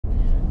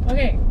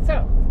Okay,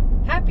 so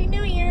Happy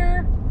New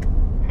Year.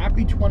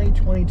 Happy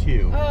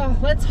 2022. Oh,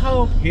 let's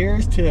hope.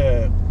 Here's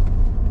to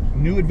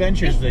new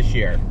adventures this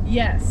year.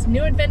 Yes,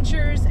 new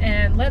adventures,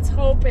 and let's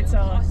hope it's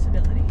all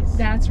possibilities.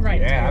 That's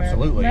right. Yeah, Taylor.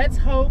 absolutely. Let's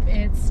hope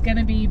it's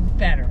gonna be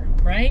better,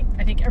 right?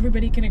 I think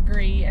everybody can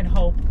agree and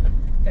hope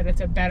that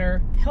it's a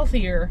better,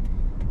 healthier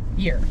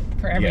year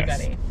for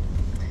everybody. Yes.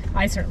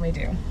 I certainly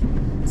do.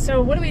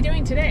 So what are we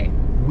doing today?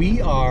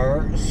 We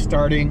are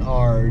starting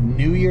our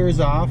New Year's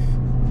off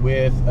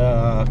with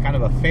kind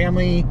of a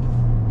family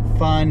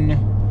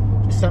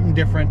fun, just something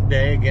different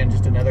day. Again,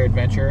 just another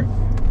adventure.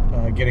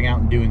 Getting out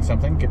and doing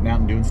something, getting out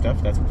and doing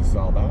stuff. That's what this is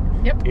all about.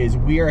 Yep. Is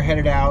we are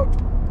headed out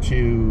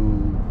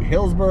to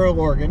Hillsboro,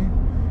 Oregon,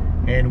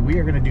 and we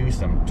are going to do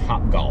some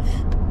top golf.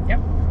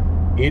 Yep.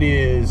 It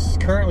is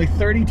currently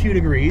 32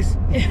 degrees.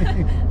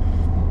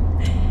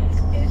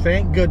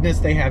 Thank goodness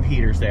they have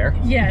heaters there.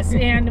 Yes,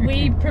 and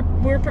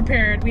we're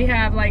prepared. We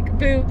have like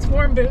boots,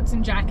 warm boots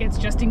and jackets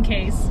just in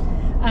case.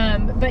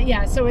 But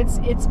yeah, so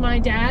it's my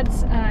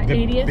dad's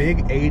 80th.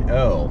 Big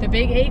 8-0. The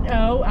big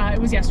 8-0. It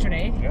was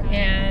yesterday, Yep.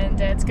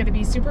 And it's going to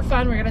be super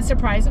fun. We're going to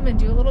surprise him and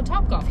do a little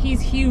top golf. He's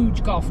a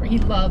huge golfer. He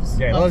loves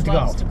to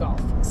golf.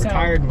 So,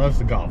 Retired and loves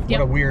to golf. Yep.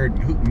 What a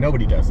weird.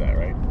 Nobody does that,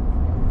 right?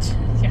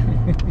 Yeah.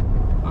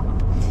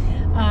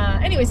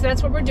 Anyway, so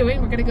that's what we're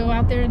doing. We're going to go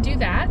out there and do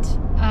that.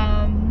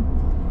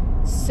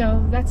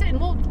 So that's it. And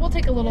we'll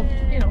take a little,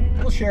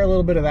 We'll share a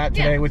little bit of that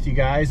today Yeah. with you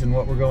guys and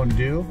what we're going to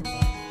do.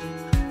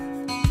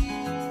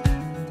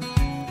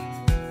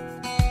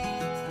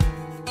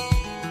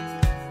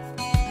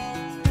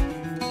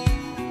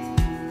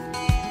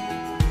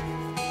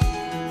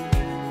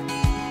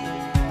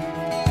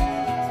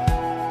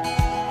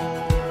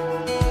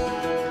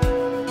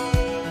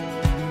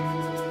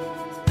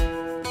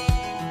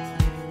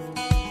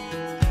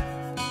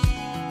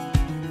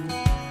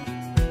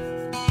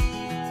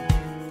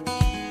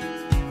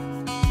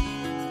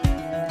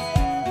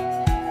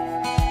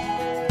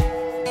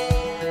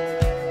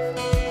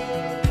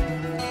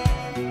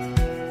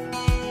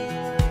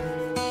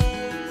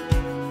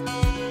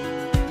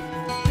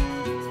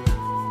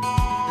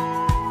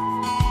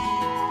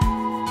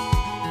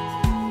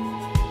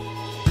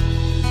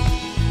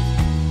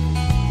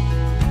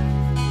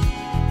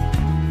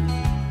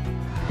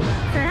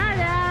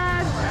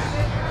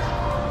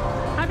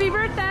 Happy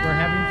birthday! We're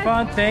having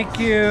fun, thank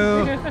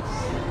you.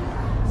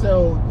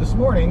 So this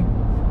morning,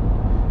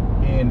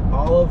 in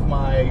all of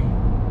my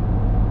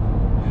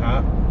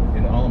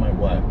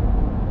what?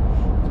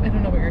 I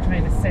don't know what you're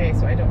trying to say,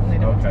 so I don't really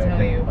know what to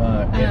tell you.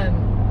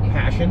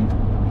 Passion.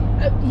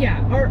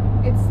 Yeah,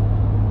 it's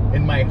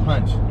In my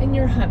hunt. in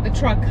your hunt, the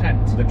truck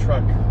hunt. The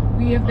truck.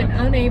 We have been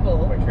hunt.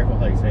 unable. Be careful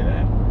how you say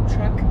that.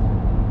 Truck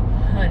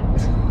hunt.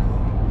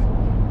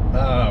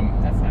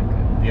 That's not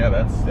good. Yeah,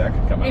 that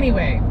could come out.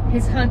 Anyway,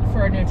 his hunt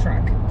for a new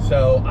truck.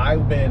 So I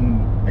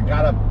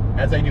got up,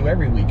 as I do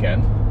every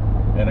weekend,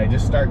 and I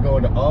just start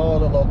going to all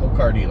the local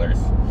car dealers.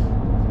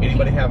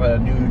 Anybody have a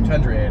new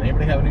Tundra in?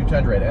 Anybody have a new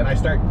Tundra in? And I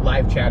start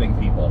live chatting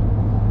people.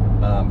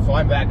 So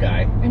I'm that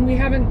guy. And we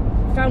haven't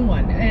found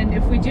one. And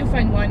if we do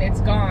find one,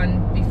 it's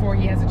gone before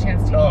he has a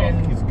chance to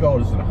even... He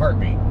goes in a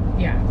heartbeat.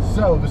 Yeah.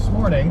 So this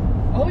morning...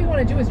 All we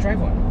want to do is drive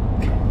one.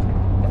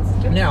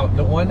 Now,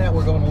 the one that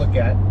we're going to look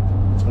at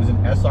is an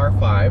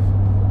SR5.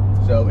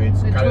 So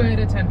it's the kind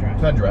Toyota Tundra.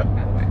 Tundra.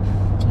 By the way.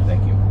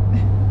 Thank you.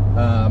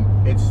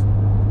 It's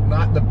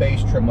not the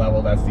base trim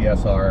level, that's the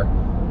SR,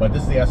 but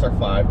this is the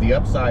SR5. The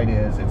upside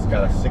is it's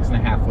got a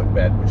 6.5 foot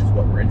bed, which is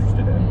what we're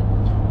interested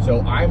in.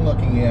 So I'm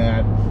looking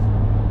at,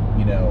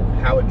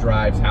 how it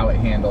drives, how it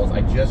handles.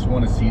 I just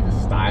want to see the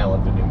style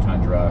of the new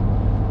Tundra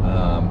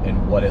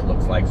and what it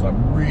looks like. So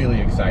I'm really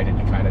excited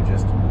to kind of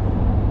just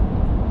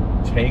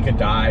take a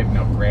dive.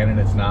 Now, granted,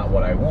 it's not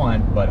what I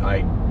want, but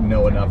I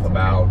know enough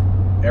about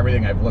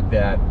everything I've looked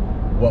at,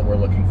 what we're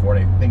looking for,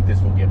 and I think this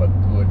will give a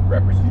good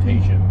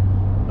representation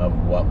of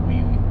what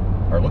we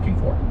are looking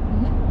for.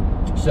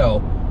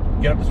 So,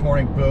 get up this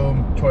morning,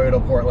 boom,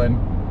 Toyota Portland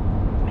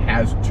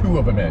has 2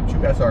 of them in, 2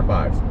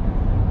 SR5s.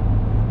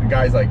 The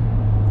guy's like,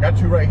 got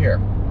 2 right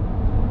here.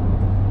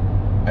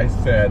 I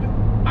said,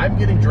 I'm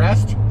getting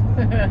dressed,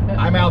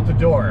 I'm out the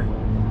door.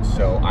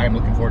 So I'm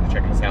looking forward to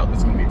checking this out. This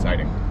is going to be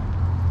exciting.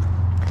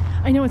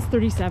 I know it's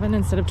 37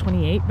 instead of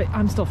 28, but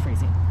I'm still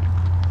freezing.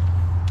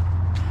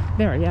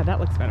 There, yeah, that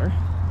looks better.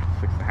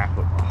 6.5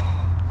 foot.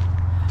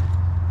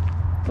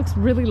 Looks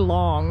really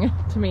long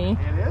to me.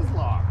 It is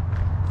long.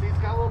 See, it's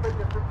got a little bit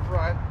different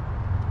front,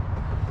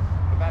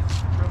 but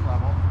that's the trim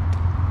level. It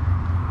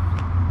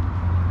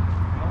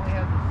only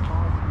has the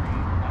small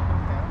screen. That's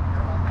okay. I don't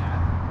care about that.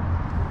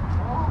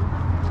 Oh, look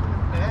at this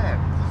bed.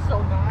 This is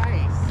so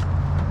nice.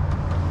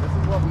 This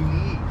is what we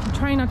need. I'm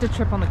trying not to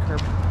trip on the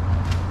curb.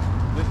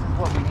 This is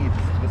what we need.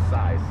 This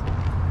size.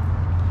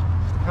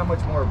 How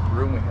much more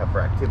room we have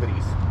for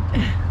activities.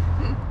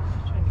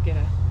 Trying to get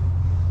a...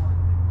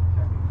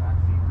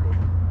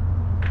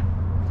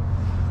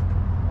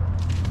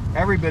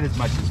 Every bit as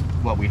much as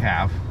what we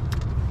have.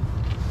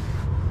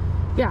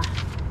 Yeah.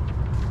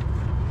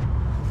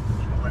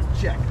 Let's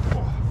check.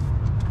 Oh.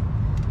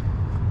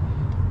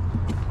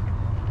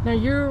 Now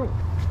you're...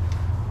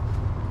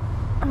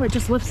 Oh, it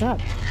just lifts up.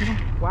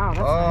 Wow, that's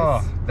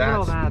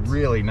nice. That's that.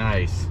 really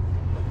nice.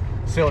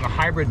 So in the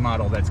hybrid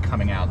model that's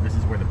coming out, this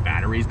is where the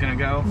battery is going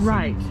to go.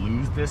 Right. So you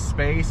lose this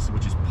space,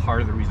 which is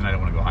part of the reason I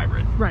don't want to go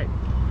hybrid. Right.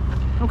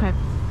 Okay.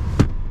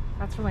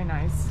 That's really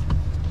nice.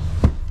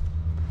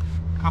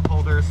 Cup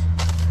holders.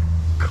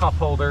 Cup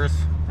holders.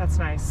 That's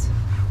nice.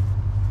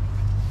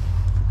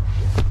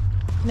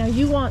 Now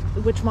you want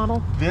which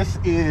model? This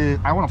is,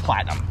 I want a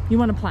platinum. You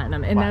want a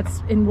platinum, and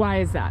and why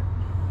is that?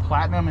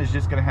 Platinum is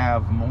just going to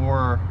have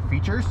more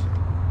features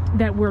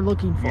That we're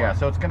looking for. Yeah,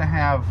 so it's going to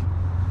have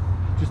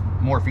just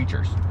more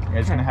features.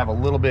 It's going to have a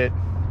little bit,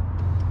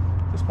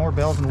 just more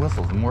bells and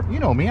whistles and more. You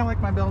know me, I like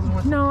my bells and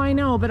whistles. No, I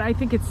know, but I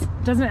think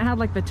doesn't it have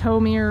like the tow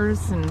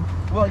mirrors and?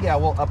 Well, yeah,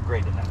 we'll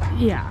upgrade it now.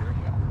 Yeah.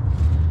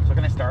 So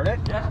can I start it?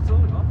 Yeah,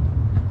 absolutely.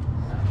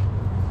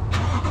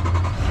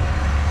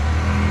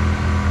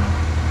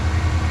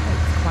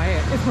 It's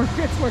quiet.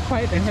 It's more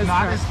quiet than his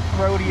Not car. as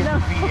throaty as the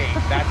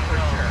V8, that's for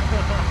sure.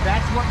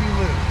 That's what you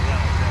lose.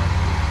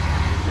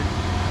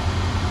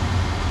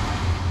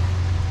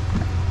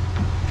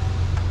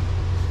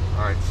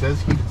 All right, it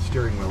says heated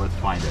steering wheel. Let's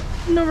find it.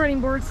 No running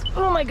boards.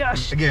 Oh my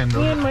gosh. Again,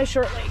 me and my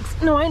short legs.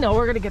 No, I know.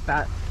 We're gonna get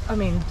that. I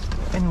mean,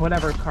 in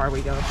whatever car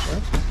we go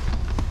to.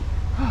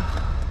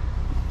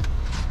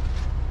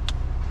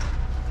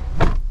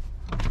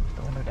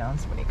 The window down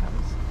so when he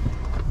comes.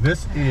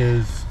 This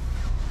is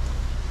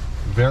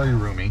very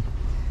roomy.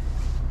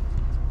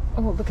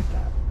 Oh, look at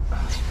that.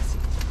 Oh,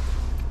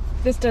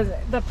 this does.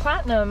 The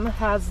Platinum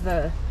has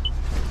the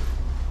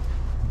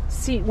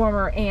seat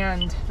warmer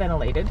and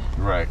ventilated.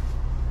 Right.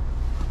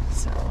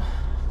 So,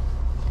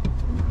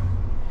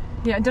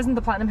 yeah, doesn't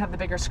the Platinum have the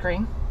bigger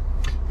screen?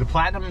 The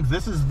Platinum,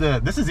 this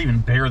is even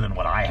bigger than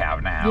what I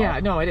have now. Yeah,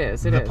 no, it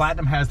is. The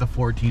Platinum has the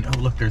 14. Oh,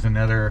 look, there's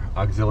another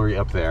auxiliary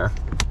up there.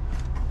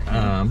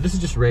 This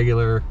is just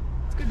regular.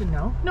 It's good to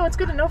know. No, it's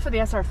good to know for the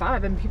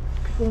SR5, and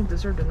people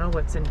deserve to know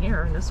what's in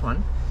here in this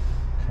one.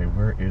 Okay,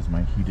 where is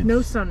my heated? No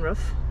sunroof.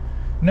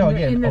 No,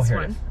 again. In this here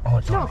one. it is. Oh,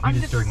 it's on. No,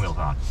 Heated steering wheel's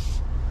on.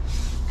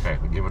 Okay,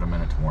 we'll give it a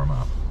minute to warm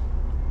up.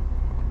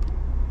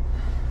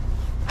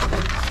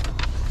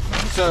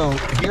 So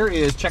here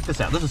is, check this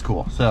out. This is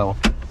cool. So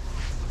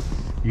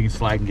you can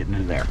slide and get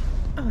into there.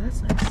 Oh,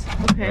 that's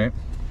nice. Okay. Right?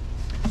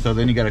 So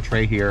then you got a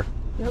tray here,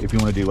 if you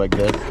want to do like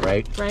this,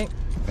 right? Right.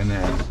 And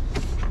then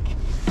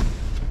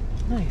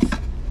Nice.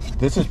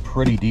 this is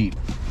pretty deep.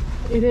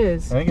 It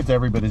is. I think it's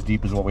every bit as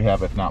deep as what we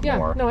have, if not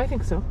more. No, I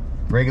think so.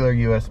 Regular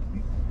USB,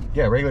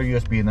 yeah, regular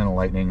USB and then a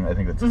Lightning. I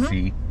think that's a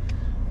C.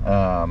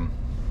 Oh,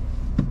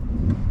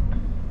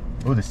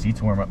 the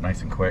seats warm up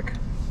nice and quick.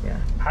 Yeah.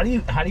 How do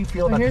you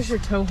feel And about here's this? your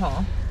tow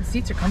haul. The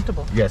seats are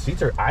comfortable. Yeah,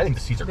 seats are. I think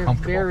the seats are They're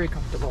comfortable. very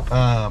comfortable.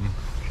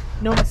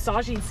 No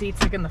massaging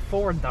seats like in the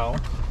Ford, though.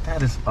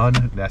 That is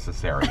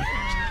unnecessary.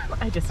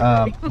 I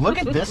disagree. Look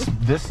at this.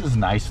 This is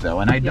nice though,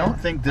 and I don't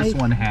think this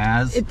one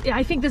has.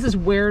 I think this is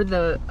where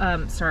the.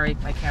 Sorry,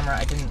 my camera.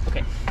 I didn't.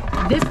 Okay.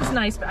 This is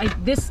nice,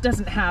 but this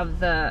doesn't have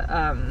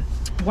the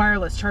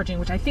wireless charging,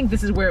 which I think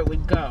this is where it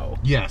would go.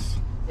 Yes.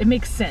 It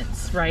makes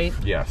sense, right?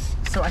 Yes.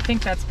 So I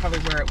think that's probably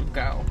where it would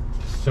go.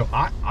 So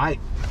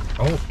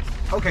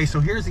okay,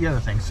 so here's the other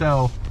thing.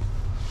 So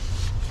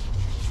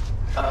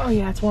Oh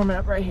yeah, it's warming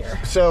up right here.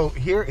 So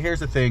here's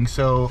the thing.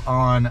 So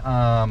on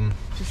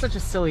It's just such a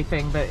silly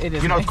thing, but it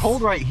is. you know, nice. it's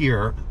cold right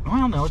here.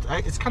 Well, no,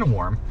 it's kind of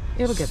warm.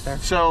 It'll get there.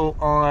 So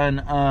on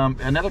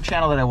another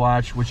channel that I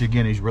watch, which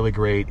again is really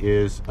great,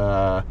 is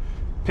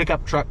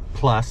Pickup Truck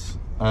Plus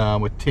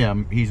with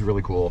Tim. He's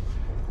really cool.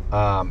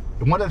 One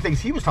of the things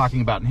he was talking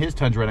about in his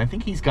Tundra, and I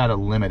think he's got a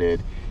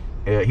limited.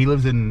 He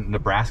lives in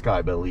Nebraska,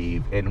 I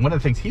believe, and one of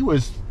the things he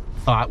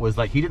thought was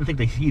like he didn't think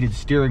the heated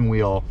steering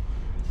wheel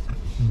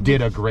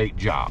did a great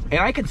job. And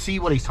I can see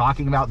what he's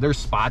talking about. There's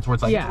spots where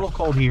it's like it's a little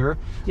cold here,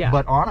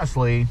 but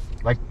honestly,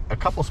 like a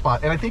couple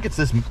spots, and I think it's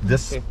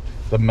the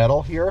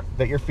metal here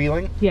that you're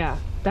feeling. Yeah,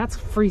 that's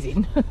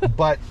freezing.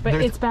 but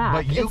it's bad.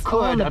 But you it's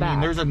cold could. I mean,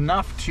 there's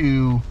enough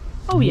to.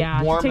 Oh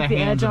yeah, warm take the the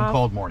hands edge in a off.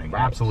 cold morning.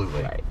 Right,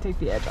 Absolutely. Right, take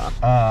the edge off.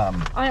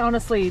 I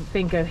honestly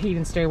think a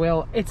heated steering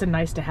wheel, it's a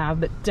nice to have,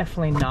 but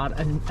definitely not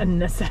a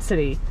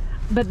necessity.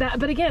 But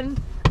again,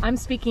 I'm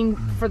speaking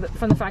from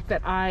the fact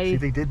that See,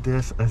 they did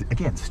this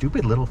again.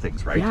 Stupid little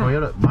things, right? Yeah.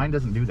 Toyota, mine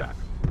doesn't do that.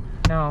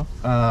 No.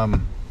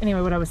 Anyway,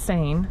 what I was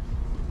saying.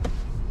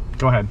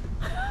 Go ahead.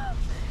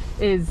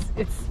 Is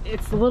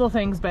it's the little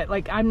things, but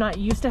like I'm not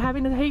used to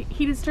having a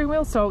heated steering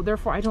wheel, so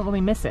therefore I don't really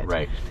miss it.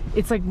 Right.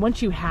 It's like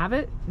once you have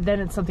it,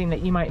 then it's something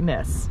that you might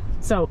miss.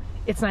 So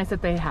it's nice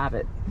that they have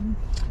it.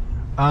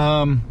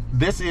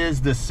 This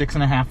is the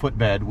 6.5 foot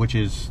bed, which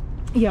is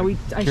I showed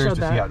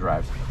to that. see how it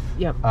drives.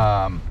 Yep.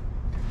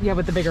 Yeah,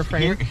 with the bigger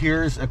frame.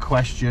 Here's a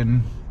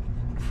question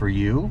for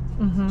you.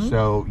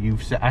 So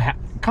you've said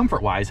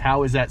comfort-wise,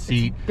 how is that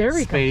seat? It's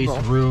very space,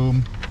 comfortable.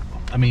 room.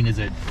 I mean, is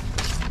it?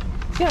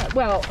 Yeah,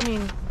 well, I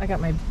mean, I got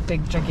my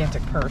big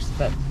gigantic purse,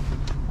 but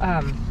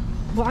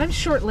well, I'm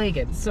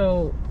short-legged,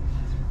 so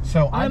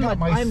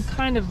I'm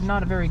kind of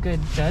not a very good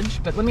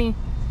judge. But let me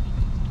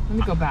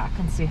go back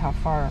and see how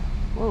far.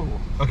 Whoa.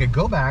 Okay,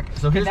 go back.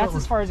 So Okay, here's that's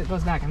as far as it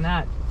goes back, and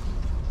that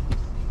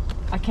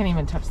I can't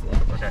even touch the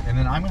edge. Okay, and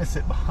then I'm gonna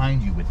sit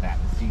behind you with that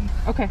and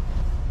see. Okay.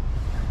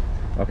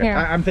 Okay, Here.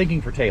 I'm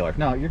thinking for Taylor.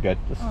 No, you're good.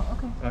 Just, Oh,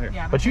 okay.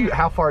 Yeah, but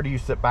how far do you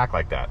sit back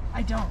like that?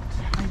 I don't.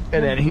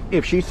 And then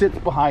if she sits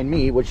behind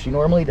me, which she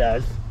normally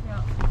does,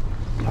 Yeah.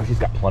 oh, she's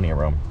got plenty of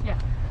room. Yeah.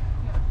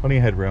 Plenty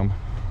of headroom.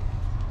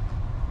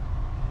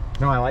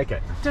 No, I like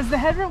it. Does the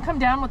headroom come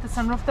down with the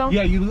sunroof though?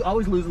 Yeah, you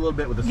always lose a little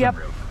bit with the Yep.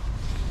 sunroof.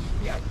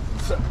 Yeah.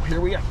 So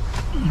here we go.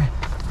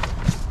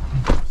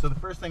 So the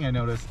first thing I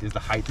noticed is the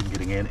height in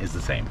getting in is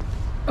the same.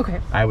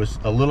 Okay. I was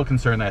a little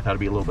concerned that I thought it'd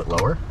be a little bit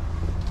lower.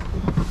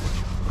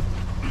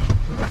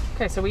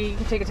 Okay, so we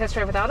can take a test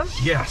drive without him?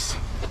 Yes.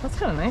 That's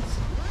kind of nice.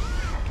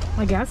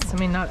 I guess. I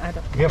mean, not. I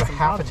don't. We have a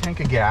half a tank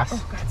of gas.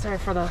 Oh God, sorry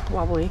for the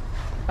wobbly.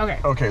 Okay.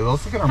 Okay,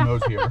 let's look at our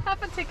modes here.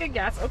 Half a tank of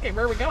gas. Okay,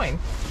 where are we going?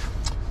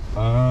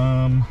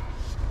 I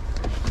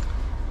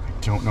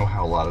don't know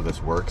how a lot of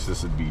this works.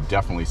 This would be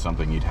definitely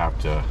something you'd have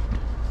to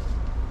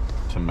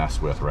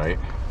mess with, right?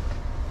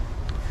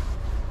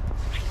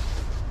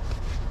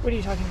 What are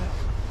you talking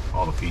about?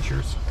 All the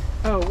features.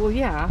 Oh, well,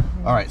 yeah.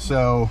 All right,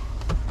 so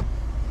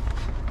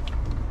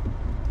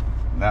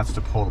that's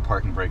to pull the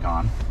parking brake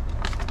off.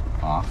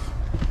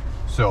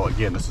 So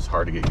again, this is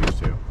hard to get used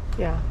to.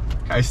 Yeah.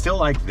 I still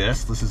like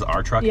this. This is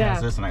our truck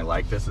has this, and I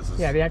like this. This is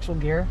Yeah, the actual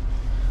gear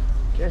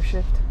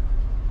shift.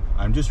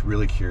 I'm just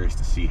really curious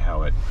to see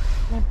how it.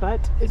 My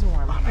butt is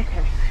warm.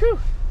 Okay. Whew.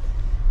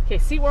 Okay,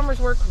 seat warmers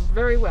work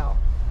very well.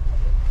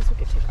 Guess we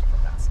could take off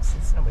our masks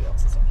since nobody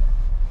else is in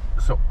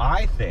here. So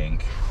I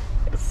think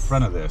the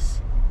front of this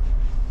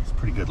is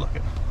pretty good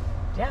looking.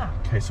 Yeah.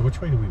 Okay, so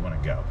which way do we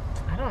want to go?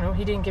 I don't know.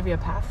 He didn't give you a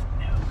path.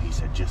 No, he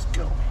said just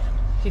go, man.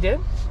 He did?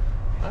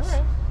 Yes.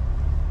 All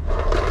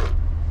right.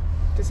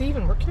 Does he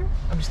even work here?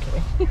 I'm just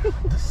kidding.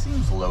 This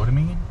seems low to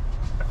me.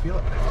 I feel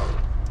it.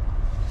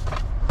 I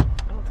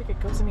don't think it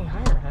goes any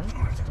higher,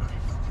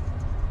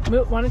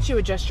 huh? Why don't you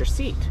adjust your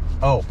seat?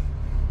 Oh,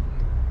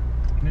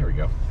 there we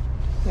go.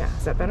 Yeah,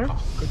 is that better?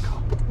 Oh, good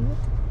call.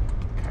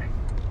 Okay.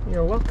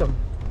 You're welcome.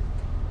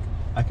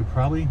 I could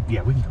probably,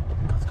 yeah, we can go.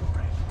 Let's go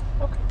right.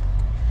 Okay.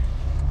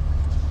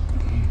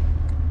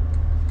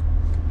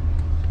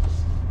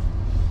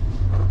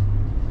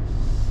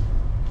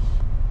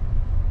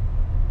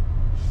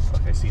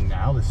 Okay, see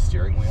now the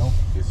steering wheel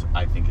is,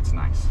 I think it's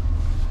nice.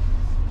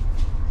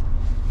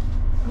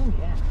 Oh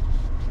yeah.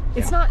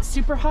 It's not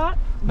super hot,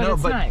 but No,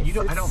 it's but nice. you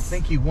don't, I don't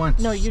think you want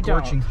No, you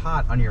scorching don't.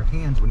 hot on your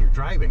hands when you're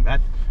driving.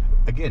 That,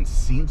 again,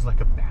 seems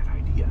like a bad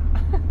idea.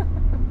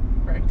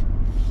 Right.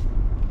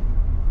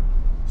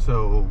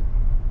 So,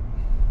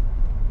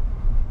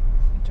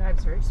 It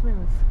drives very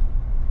smooth.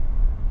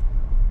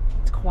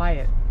 It's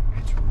quiet.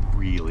 it's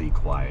really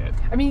quiet.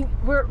 I mean,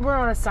 we're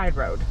on a side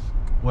road.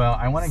 Well,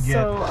 I want to get...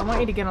 So I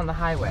want you to get on the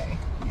highway.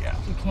 Yeah.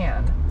 If you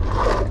can.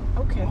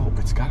 Okay. Oh,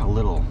 it's got a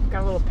little...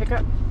 Got a little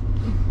pickup?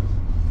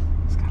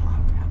 It's got a lot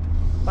of pep.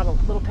 About a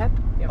little pep?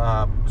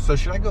 Yep. So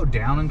should I go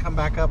down and come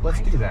back up?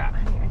 Let's do that.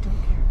 I don't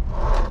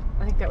care.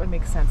 I think that would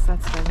make sense.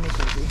 That's driving me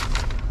crazy.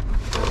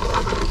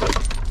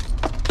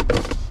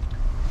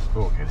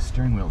 Oh, okay, the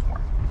steering wheel's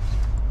warm.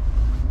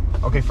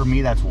 Okay, for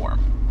me, that's warm.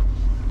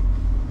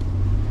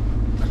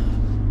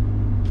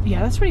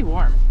 Yeah, that's pretty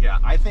warm. Yeah,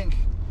 I think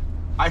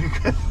I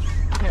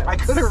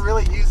could have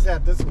really used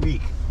that this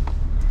week.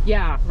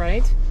 Yeah,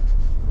 right?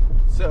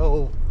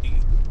 So,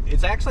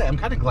 it's actually, I'm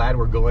kind of glad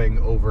we're going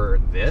over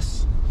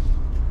this.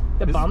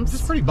 The bumps?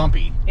 It's pretty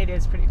bumpy. It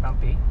is pretty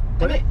bumpy.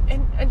 But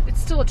and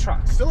it's still a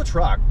truck. Still a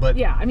truck, but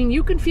Yeah, I mean,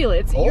 you can feel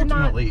it.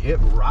 ultimately it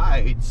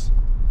rides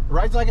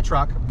like a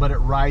truck, but it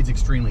rides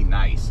extremely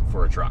nice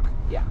for a truck.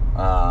 Yeah.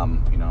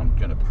 You know, I'm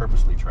gonna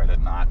purposely try to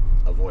not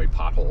avoid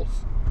potholes.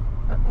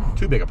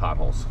 Too big of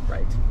potholes.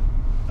 Right.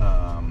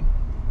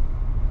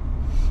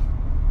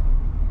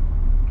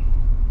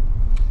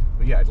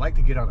 But yeah, I'd like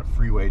to get on a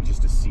freeway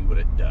just to see what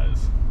it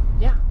does.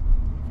 Yeah,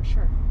 for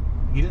sure.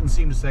 He didn't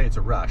seem to say it's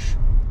a rush,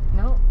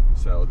 No.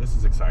 so this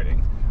is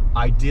exciting.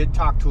 I did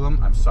talk to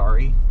him, I'm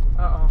sorry,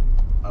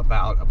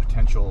 about a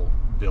potential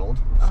build.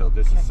 So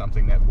this is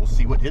something that we'll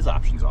see what his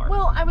options are.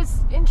 Well, I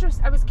was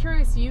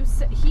curious.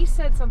 He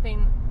said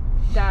something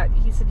that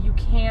he said you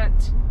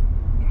can't.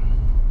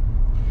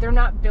 They're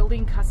not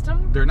building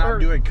custom. They're not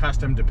doing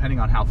custom depending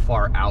on how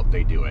far out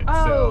they do it.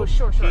 Oh,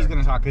 so sure. He's going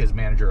to talk to his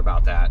manager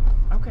about that.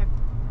 Okay.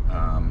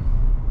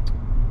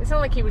 It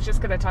sounded like he was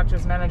just going to talk to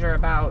his manager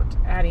about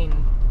adding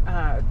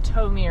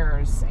tow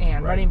mirrors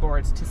and running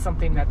boards to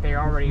something that they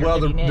already are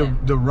getting in.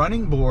 The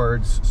running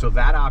boards, so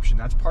that option,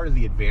 that's part of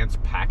the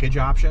advanced package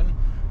option.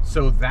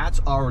 So that's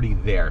already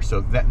there.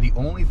 So that the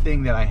only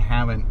thing that I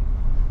haven't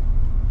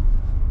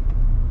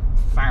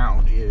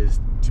found is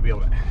to be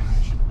able to.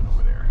 I should have been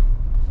over there.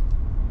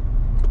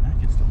 I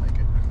can still make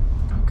it.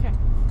 Okay.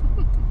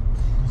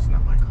 This is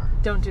not my car.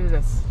 Don't do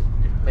this,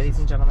 ladies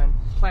and gentlemen.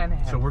 Plan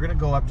ahead. So we're gonna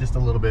go up just a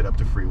little bit up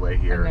the freeway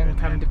here, and then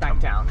come back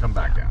down. Come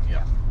back down.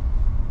 Yeah.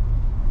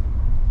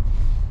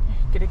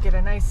 Gonna get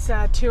a nice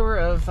tour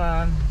of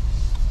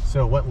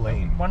So what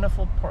lane?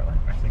 wonderful Portland.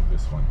 I think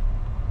this one.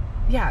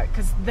 Yeah,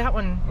 because that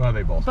one. Well,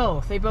 they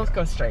both. They both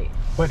go straight.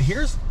 But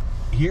here's.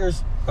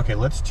 Okay,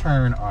 let's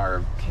turn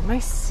our. Okay, my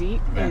seat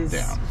is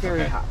down.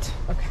 very Okay. hot.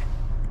 Okay.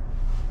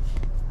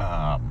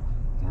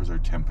 Where's our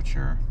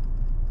temperature?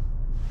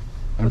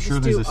 I'm We'll sure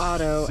just there's do a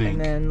auto sync. and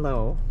then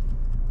low.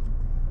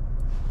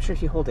 I'm sure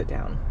if you hold it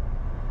down.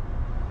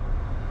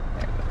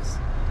 There it goes.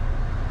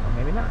 Or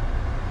maybe not.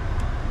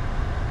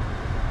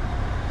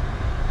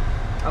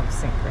 Oh,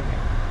 sync right here.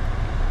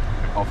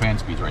 Oh, fan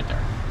speed's right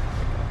there.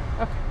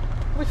 Okay.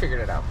 We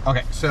figured it out.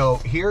 Okay, so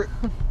here.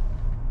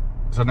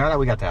 So now that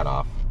we got that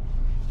off,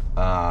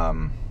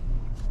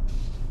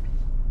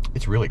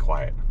 it's really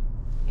quiet.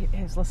 It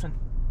is. Listen.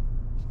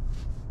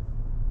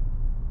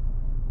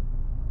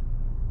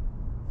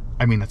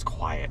 I mean, it's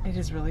quiet. It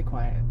is really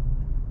quiet.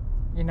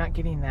 You're not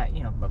getting that,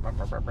 you know.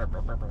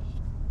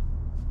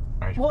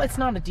 Right. Well, it's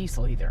not a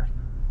diesel either.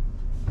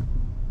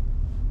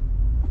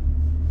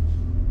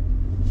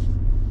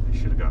 I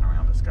should have gone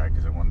around this guy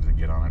because I wanted to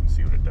get on it and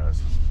see what it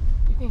does.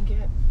 You can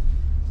get on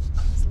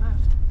this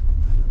left.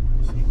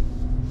 Let's see.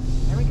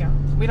 There we go.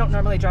 We don't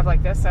normally drive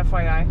like this,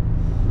 FYI.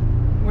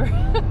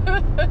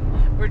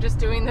 We're just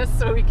doing this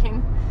so we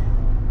can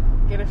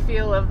get a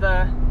feel of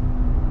the.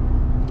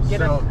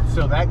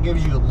 So that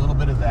gives you a little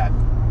bit of that.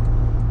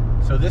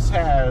 So this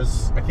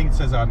has, I think it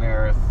says on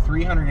there,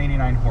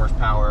 389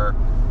 horsepower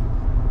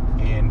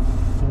and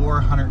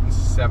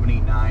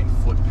 479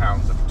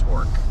 foot-pounds of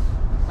torque.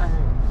 I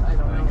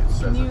don't know.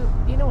 Can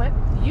you know what?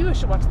 You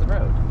should watch the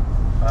road.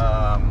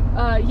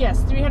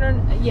 Yes,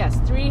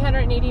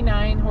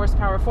 389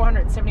 horsepower,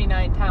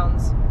 479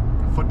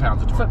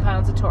 Foot-pounds of torque.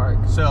 foot-pounds of torque.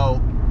 So,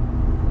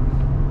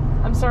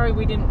 I'm sorry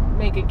we didn't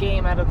make a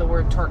game out of the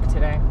word torque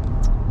today.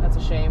 That's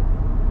a shame.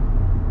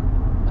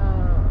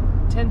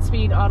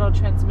 10-speed auto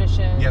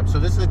transmission. yep, so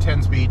this is a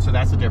 10-speed, so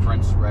that's the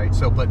difference, right?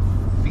 So, what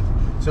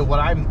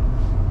I'm...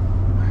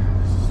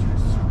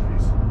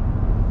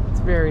 It's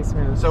very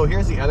smooth. So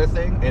here's the other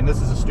thing, and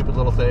this is a stupid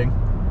little thing.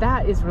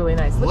 That is really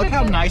nice. Look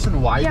how nice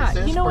and wide this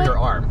is for your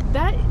arm.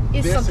 That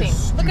is This something.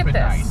 is Look at stupid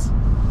this. nice.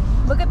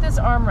 Look at this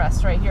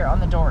armrest right here on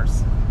the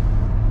doors.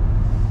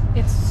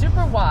 It's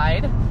super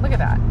wide. Look at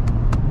that.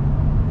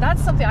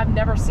 That's something I've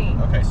never seen.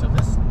 Okay, so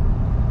this...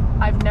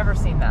 I've never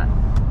seen that.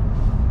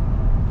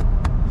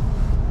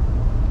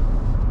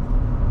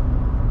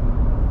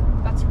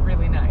 That's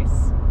really nice.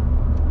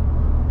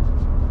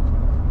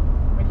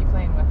 What are you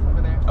playing with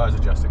over there? I was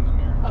adjusting the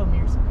mirror. Oh,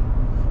 mirrors.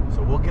 Okay.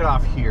 So we'll get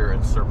off here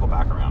and circle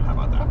back around. How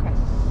about that? Okay.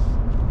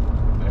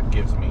 That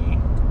gives me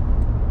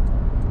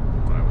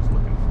what I was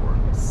looking for.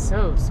 It's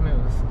so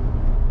smooth.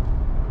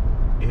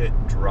 It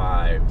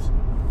drives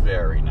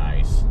very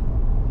nice.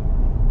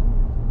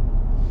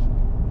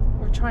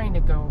 We're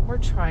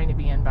trying to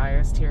be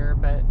unbiased here,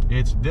 but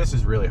This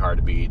is really hard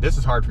to be. This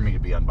is hard for me to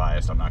be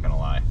unbiased. I'm not gonna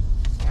lie.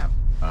 yeah.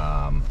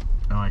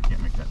 No, I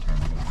can't make that turn.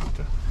 I'm gonna have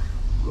to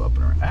go up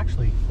and around.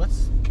 Actually,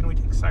 can we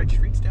take side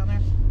streets down there?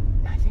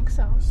 I think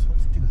so. Let's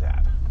do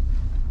that.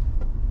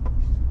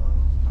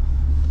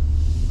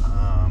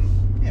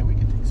 Yeah, we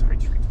can take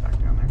side streets back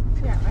down there.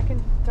 Yeah, I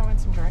can go in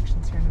some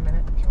directions here in a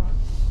minute if you want.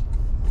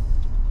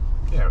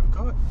 Yeah,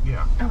 go.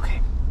 Yeah.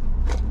 Okay.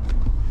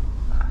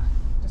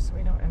 Just so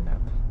we don't end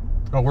up.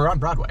 Oh, we're on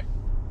Broadway.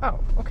 Oh,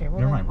 okay. Well,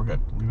 Never mind. We're good.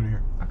 Leave it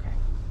here. Okay.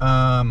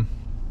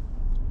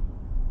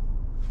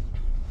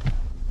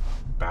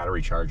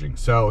 Battery charging.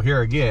 So here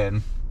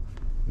again,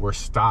 we're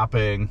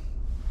stopping.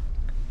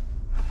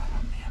 Oh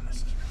man, this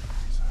is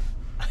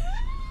really nice.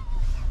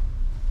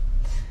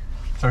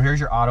 So here's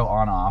your auto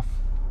on-off,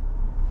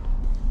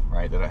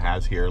 right? That it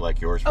has here, like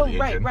yours for the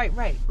engine. Right.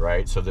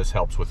 Right. So this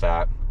helps with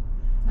that.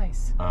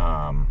 Nice.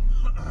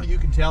 You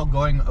can tell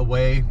going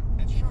away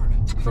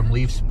from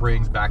leaf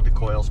springs back to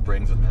coil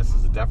springs, and this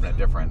is a definite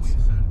difference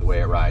the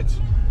way it rides.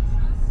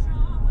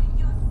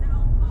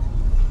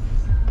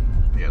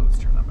 Yeah, let's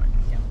turn that back.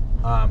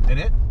 Yeah. And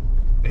it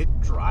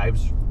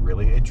drives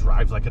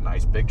like a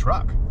nice big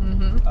truck.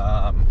 Mm-hmm.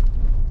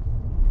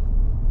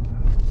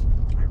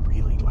 I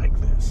really like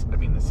this. I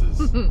mean, this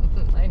is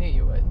I knew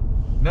you would.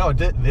 no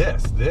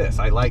this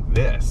I like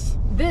this.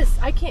 This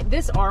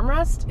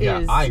armrest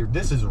is. Yeah,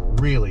 this is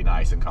really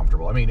nice and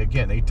comfortable. I mean,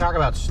 again, they talk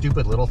about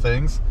stupid little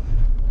things,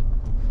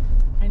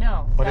 I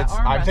know. but that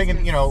I'm armrest thinking,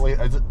 is- you know,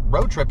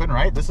 road tripping,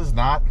 right? This is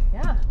not.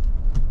 Yeah.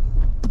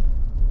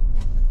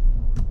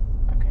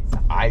 Okay. So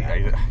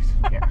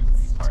Yeah.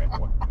 Sorry.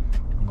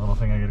 One little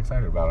thing I get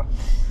excited about.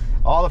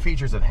 All the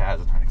features it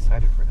has, I'm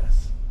excited for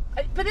this.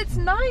 But it's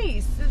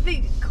nice.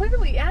 They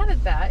clearly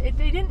added that.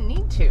 They didn't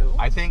need to.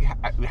 I think.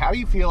 How do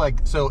you feel like?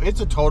 So it's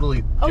a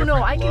totally. Oh no,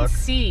 different I can look.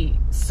 see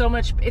so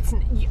much.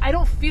 I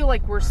don't feel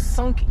like we're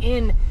sunk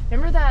in.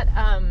 Remember that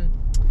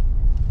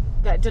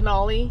that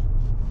Denali?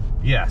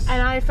 Yes.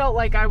 And I felt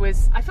like I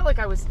was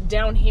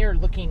down here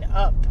looking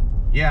up.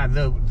 Yeah.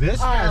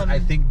 This has. I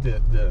think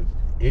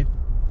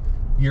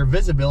your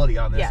visibility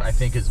on this, Yes. I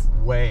think, is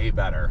way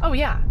better. Oh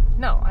yeah.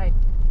 No,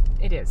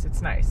 it is.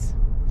 It's nice.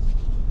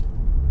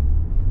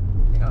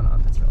 Oh no,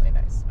 that's really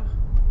nice.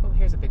 Oh,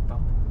 here's a big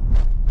bump.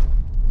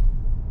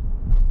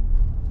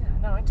 Yeah,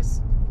 no, it's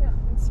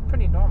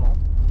pretty normal.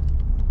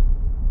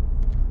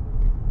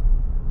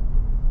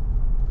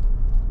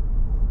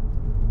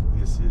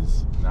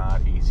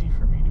 not easy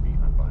for me to be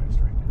unbiased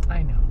right now.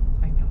 I know,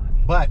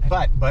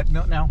 honey. But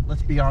no,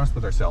 let's be honest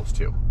with ourselves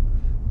too.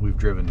 We've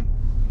driven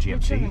GMC. We've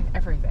driven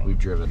everything. We've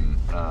driven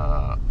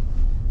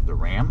the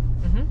Ram,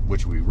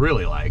 which we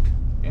really like,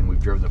 and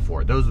we've driven the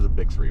Ford. Those are the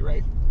big three,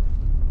 right?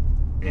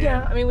 And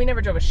yeah, I mean, we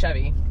never drove a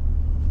Chevy.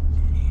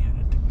 yeah, I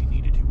didn't think we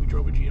needed to. We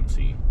drove a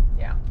GMC.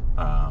 Yeah.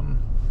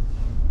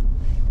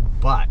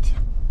 But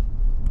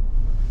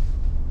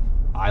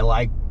I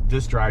like,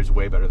 this drives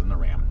way better than the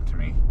Ram to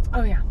me.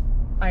 Oh yeah,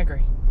 I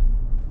agree.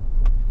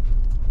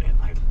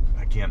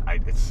 And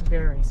it's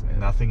Very smooth.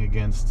 nothing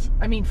against.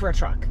 I mean, for a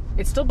truck,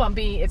 it's still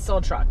bumpy. It's still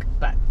a truck,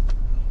 but.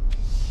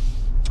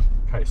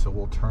 Okay, so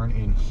we'll turn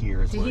in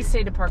here. Did he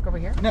say to park over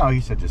here? No,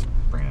 he said just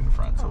bring it in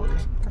front. So Oh, we'll okay,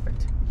 just,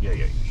 perfect. yeah,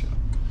 you should.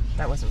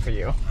 That wasn't for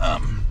you.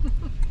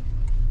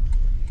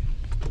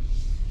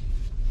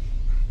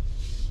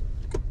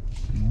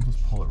 We'll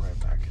just pull it right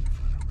back in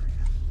front over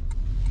here.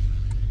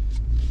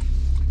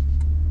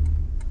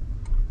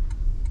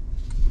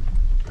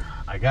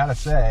 I gotta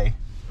say,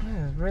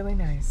 That is really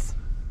nice.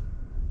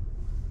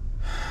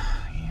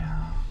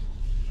 yeah.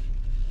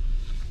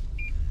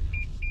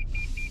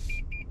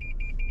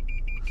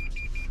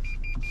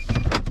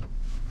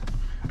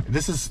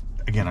 This is,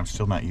 again, I'm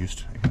still not used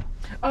to it.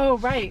 Oh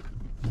right.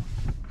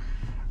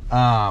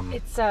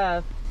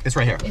 It's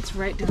right here. It's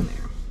right down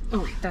there.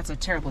 Oh, that's a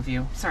terrible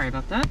view. Sorry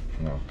about that.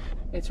 No.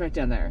 It's right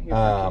down there. Your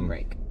parking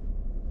brake.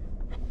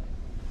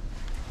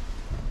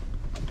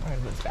 I'm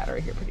gonna lose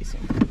battery here pretty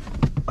soon.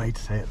 I hate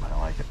to say it, but I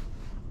like it.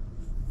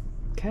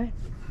 Okay.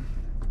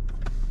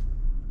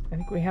 I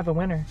think we have a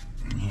winner.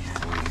 Yeah, we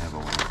have a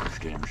winner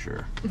for damn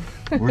sure.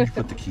 Where'd you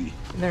put the key?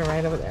 They're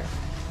right over there.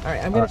 All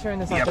right, I'm gonna turn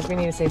this off because we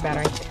need to save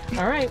battery.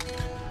 All right.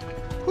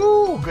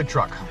 Woo, good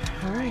truck.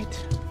 All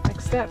right.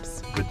 Next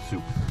steps. Good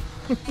soup.